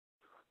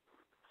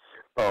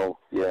Oh,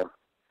 yeah.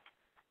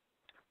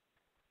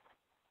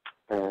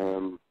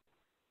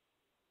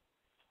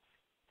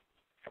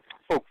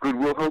 Good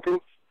Will Hunting?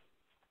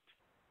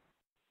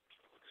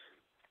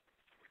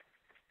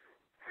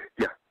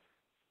 Yeah.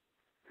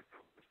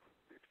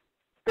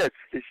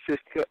 It's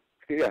just, yeah.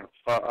 This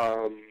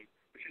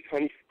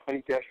is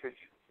Honey Dash Bits.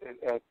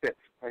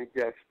 Honey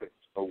Dash Bits.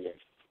 Oh, yeah.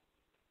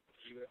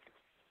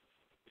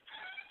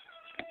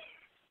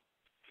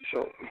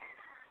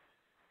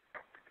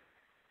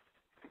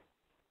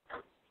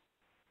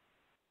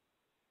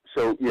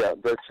 So yeah,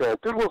 that's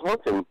Good Will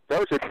Hunting. That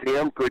was a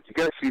damn good. You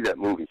gotta see that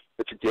movie.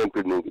 It's a damn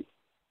good movie.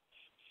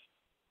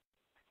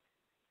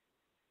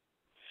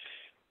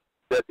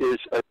 That is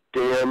a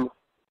damn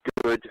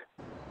good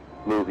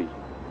movie.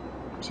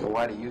 So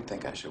why do you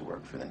think I should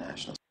work for the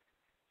National?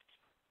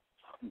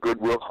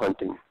 Good Will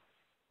Hunting.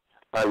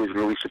 I was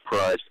really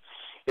surprised.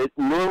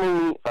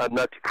 Normally, I'm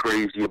not too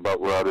crazy about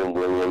Robin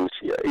Williams.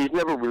 Yeah, he's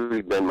never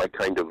really been my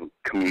kind of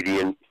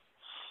comedian.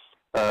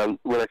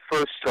 When I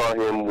first saw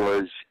him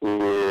was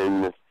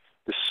in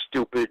the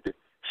stupid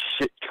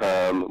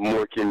sitcom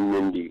Mork and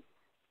Mindy,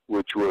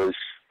 which was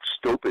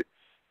stupid.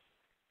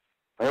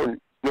 I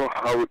don't know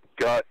how it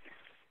got.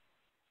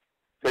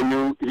 I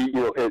knew,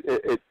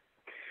 I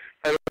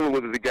don't know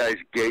whether the guy's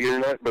gay or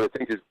not, but I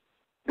think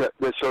that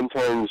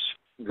sometimes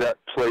that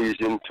plays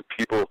into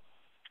people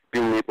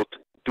being able to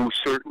do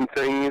certain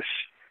things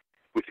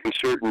within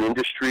certain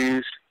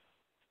industries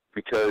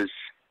because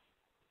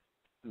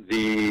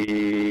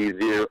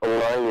their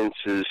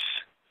alliances,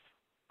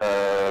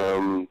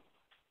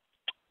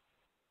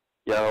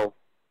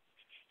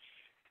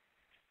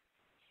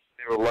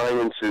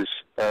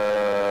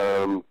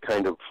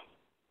 kind of.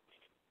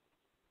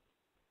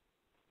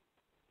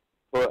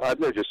 Well, I've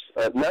noticed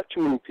not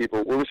too many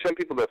people. Well, there's some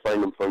people that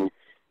find them funny,